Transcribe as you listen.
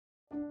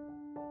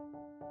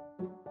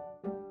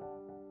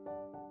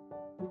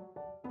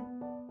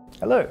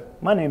Hello,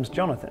 my name's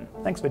Jonathan.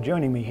 Thanks for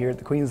joining me here at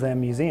the Queensland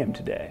Museum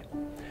today.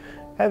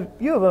 Have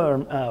you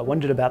ever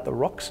wondered about the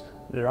rocks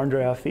that are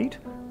under our feet?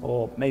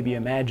 Or maybe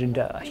imagined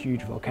a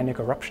huge volcanic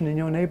eruption in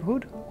your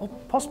neighbourhood? Or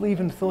possibly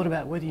even thought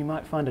about whether you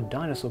might find a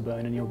dinosaur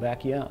bone in your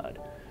backyard?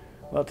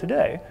 Well,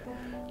 today,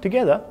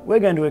 together, we're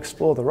going to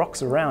explore the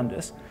rocks around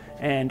us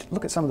and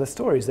look at some of the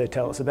stories they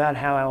tell us about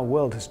how our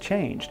world has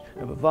changed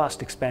over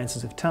vast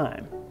expanses of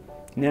time.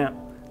 Now,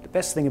 the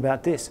best thing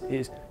about this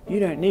is you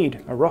don't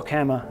need a rock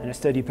hammer and a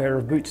sturdy pair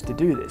of boots to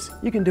do this.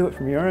 You can do it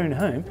from your own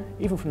home,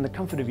 even from the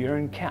comfort of your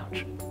own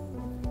couch.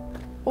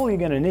 All you're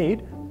going to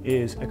need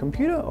is a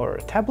computer or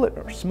a tablet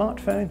or a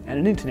smartphone and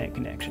an internet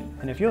connection.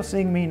 And if you're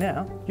seeing me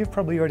now, you've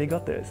probably already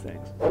got those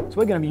things. So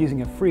we're going to be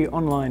using a free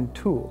online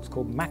tool. It's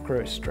called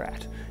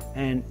MacroStrat.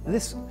 And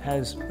this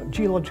has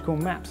geological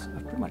maps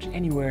of pretty much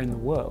anywhere in the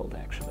world,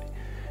 actually.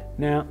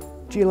 Now,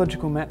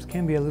 geological maps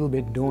can be a little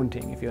bit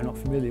daunting if you're not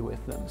familiar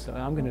with them, so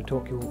I'm going to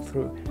talk you all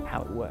through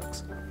how it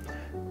works.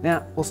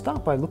 Now, we'll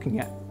start by looking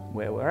at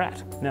where we're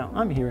at. Now,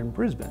 I'm here in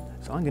Brisbane,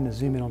 so I'm going to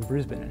zoom in on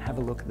Brisbane and have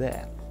a look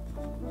there.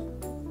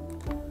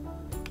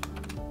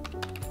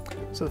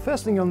 So the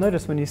first thing you'll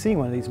notice when you see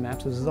one of these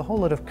maps is there's a whole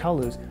lot of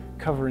colours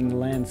covering the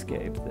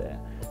landscape there.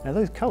 Now,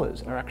 those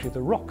colours are actually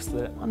the rocks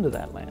that are under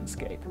that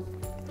landscape.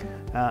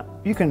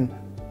 You can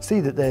see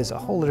that there's a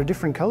whole lot of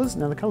different colours.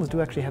 Now, the colours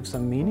do actually have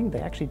some meaning. They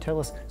actually tell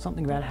us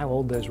something about how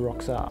old those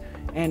rocks are.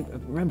 And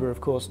remember,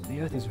 of course,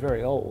 the Earth is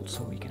very old,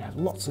 so we can have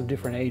lots of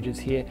different ages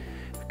here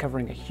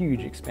covering a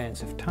huge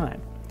expanse of time.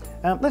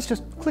 Let's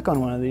just click on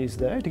one of these,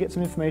 though, to get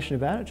some information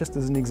about it, just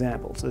as an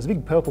example. So there's a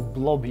big purple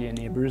blob here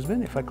near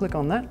Brisbane. If I click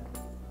on that,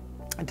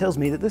 it tells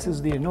me that this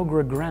is the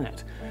Enoggera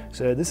granite.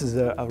 So this is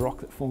a rock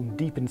that formed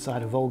deep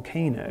inside a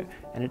volcano,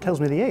 and it tells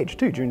me the age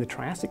too, during the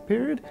Triassic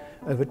period,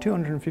 over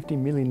 250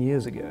 million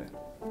years ago.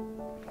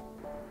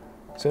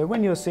 So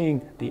when you're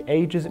seeing the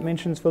ages it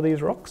mentions for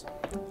these rocks,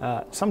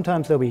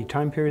 sometimes there'll be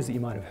time periods that you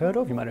might have heard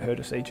of. You might have heard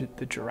of, say,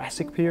 the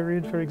Jurassic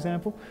period, for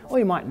example, or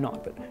you might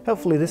not, but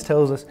hopefully this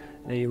tells us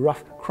the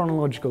rough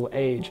chronological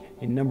age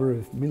in number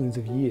of millions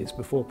of years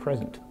before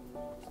present.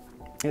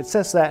 It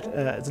says that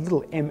it's a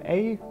little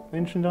MA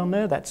mentioned on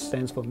there. That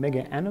stands for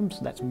mega annum,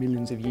 so that's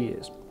millions of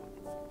years.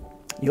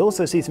 You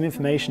also see some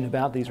information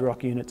about these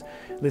rock units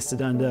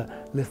listed under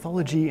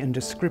lithology and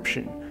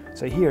description.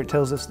 So here it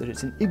tells us that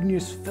it's an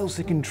igneous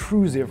felsic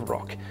intrusive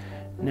rock.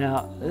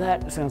 Now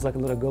that sounds like a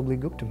lot of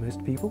gobbledygook to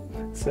most people,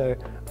 so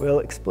we'll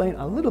explain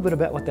a little bit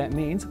about what that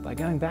means by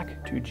going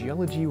back to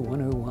Geology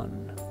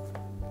 101.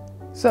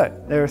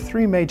 So there are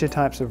three major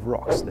types of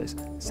rocks. There's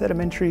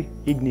sedimentary,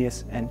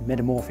 igneous and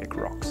metamorphic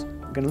rocks.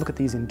 We're going to look at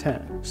these in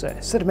turn. So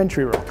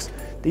sedimentary rocks,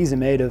 these are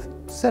made of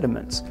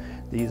sediments.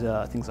 These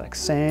are things like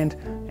sand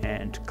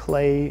and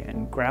clay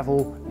and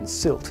gravel and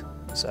silt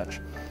and such.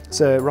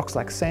 So rocks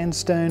like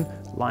sandstone,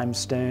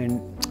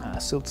 limestone,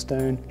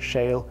 siltstone,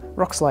 shale,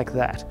 rocks like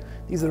that.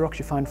 These are the rocks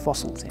you find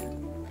fossils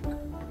in.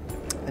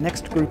 The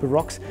next group of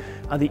rocks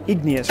are the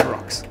igneous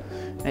rocks.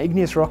 Now,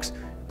 igneous rocks,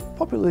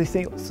 popularly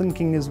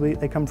thinking as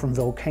they come from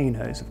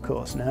volcanoes, of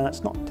course. Now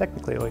that's not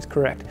technically always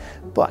correct,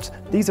 but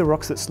these are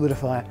rocks that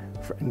solidify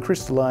and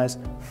crystallize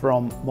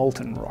from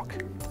molten rock.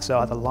 So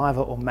either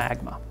lava or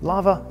magma.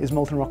 Lava is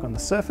molten rock on the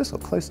surface or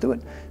close to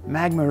it.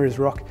 Magma is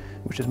rock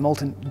which is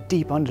molten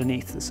deep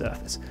underneath the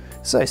surface.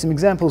 So some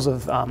examples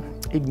of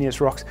igneous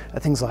rocks are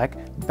things like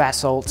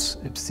basalts,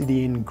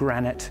 obsidian,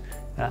 granite,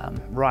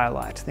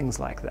 rhyolite, things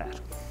like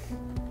that.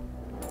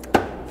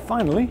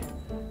 Finally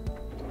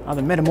are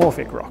the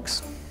metamorphic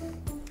rocks.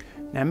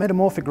 Now,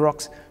 metamorphic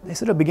rocks, they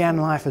sort of began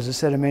life as a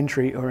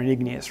sedimentary or an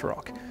igneous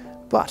rock,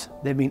 but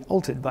they've been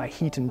altered by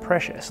heat and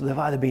pressure. So they've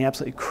either been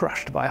absolutely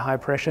crushed by high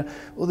pressure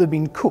or they've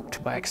been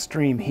cooked by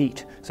extreme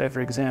heat. So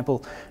for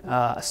example,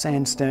 a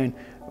sandstone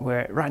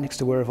right next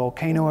to where a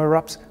volcano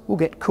erupts will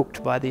get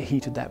cooked by the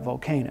heat of that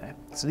volcano.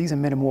 So these are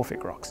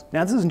metamorphic rocks.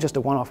 Now this isn't just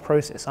a one-off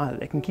process either,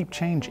 they can keep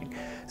changing.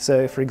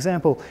 So for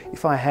example,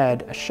 if I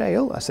had a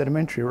shale, a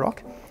sedimentary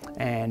rock,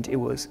 and it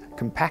was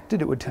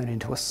compacted, it would turn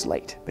into a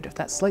slate. But if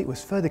that slate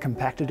was further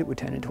compacted, it would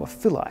turn into a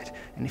phyllite.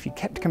 And if you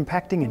kept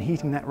compacting and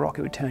heating that rock,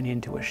 it would turn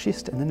into a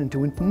schist and then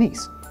into a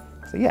gneiss.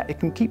 So yeah, it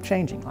can keep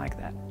changing like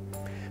that.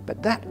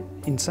 But that,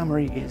 in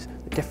summary, is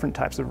the different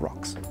types of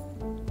rocks.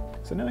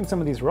 So knowing some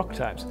of these rock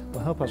types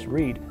will help us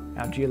read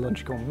our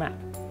geological map.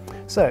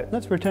 So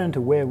let's return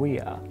to where we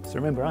are. So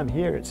remember, I'm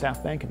here at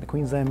South Bank in the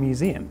Queensland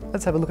Museum.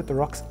 Let's have a look at the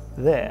rocks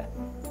there.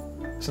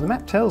 So the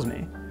map tells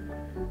me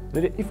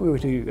that if we were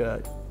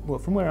to well,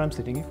 from where I'm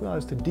sitting, if I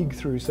was to dig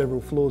through several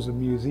floors of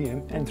the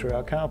museum and through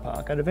our car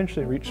park, I'd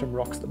eventually reach some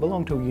rocks that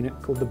belong to a unit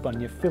called the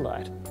Bunya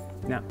phyllite.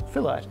 Now,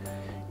 phyllite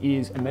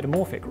is a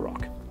metamorphic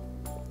rock.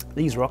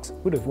 These rocks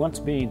would have once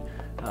been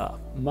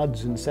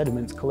muds and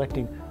sediments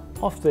collecting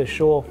off the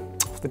shore,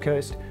 off the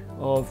coast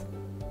of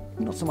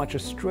not so much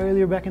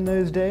Australia back in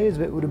those days,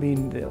 but it would have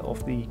been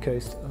off the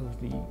coast of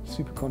the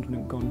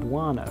supercontinent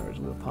Gondwana, as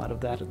we were part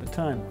of that at the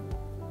time.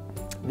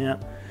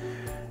 Now,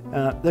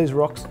 those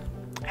rocks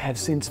have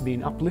since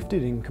been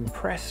uplifted and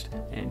compressed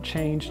and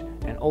changed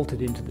and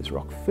altered into this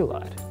rock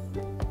phyllite.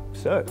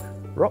 So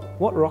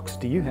What rocks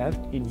do you have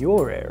in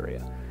your area?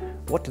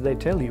 What do they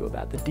tell you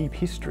about the deep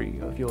history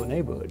of your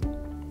neighbourhood?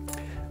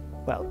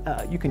 Well,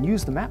 you can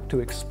use the map to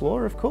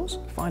explore, of course,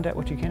 find out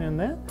what you can in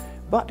there.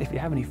 But if you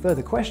have any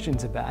further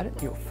questions about it,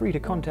 you're free to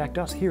contact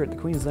us here at the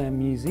Queensland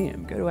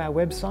Museum. Go to our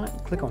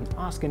website, click on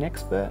Ask an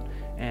Expert,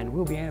 and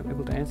we'll be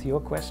able to answer your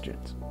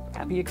questions.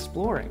 Happy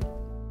exploring!